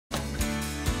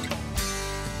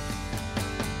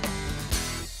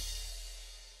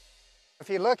If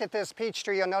you look at this peach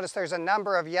tree, you'll notice there's a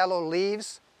number of yellow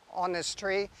leaves on this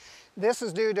tree. This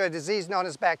is due to a disease known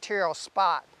as bacterial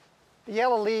spot. The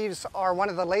yellow leaves are one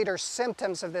of the later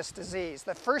symptoms of this disease.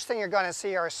 The first thing you're going to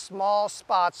see are small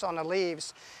spots on the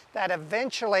leaves that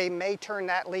eventually may turn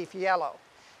that leaf yellow.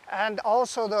 And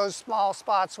also those small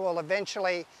spots will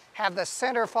eventually have the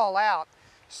center fall out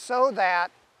so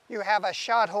that you have a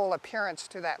shot hole appearance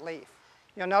to that leaf.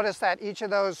 You'll notice that each of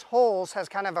those holes has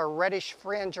kind of a reddish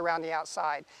fringe around the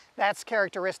outside. That's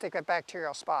characteristic of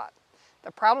bacterial spot.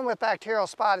 The problem with bacterial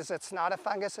spot is it's not a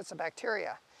fungus, it's a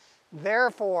bacteria.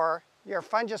 Therefore, your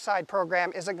fungicide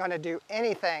program isn't going to do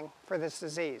anything for this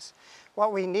disease.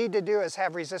 What we need to do is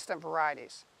have resistant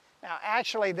varieties. Now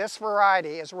actually this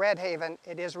variety is Red Haven,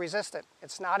 it is resistant.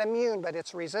 It's not immune, but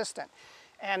it's resistant.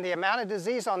 And the amount of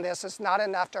disease on this is not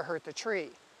enough to hurt the tree.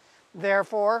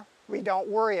 Therefore, we don't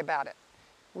worry about it.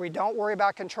 We don't worry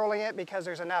about controlling it because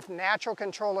there's enough natural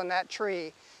control in that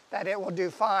tree that it will do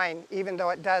fine even though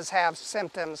it does have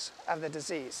symptoms of the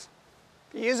disease.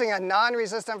 Using a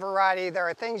non-resistant variety, there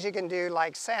are things you can do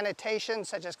like sanitation,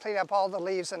 such as clean up all the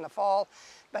leaves in the fall,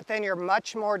 but then you're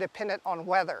much more dependent on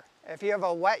weather. If you have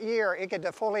a wet year, it could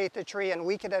defoliate the tree and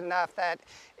weaken it enough that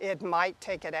it might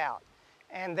take it out.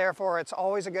 And therefore, it's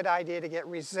always a good idea to get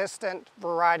resistant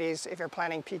varieties if you're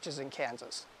planting peaches in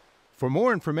Kansas. For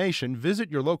more information, visit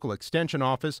your local extension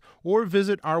office or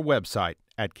visit our website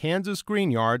at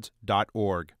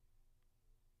kansasgreenyards.org.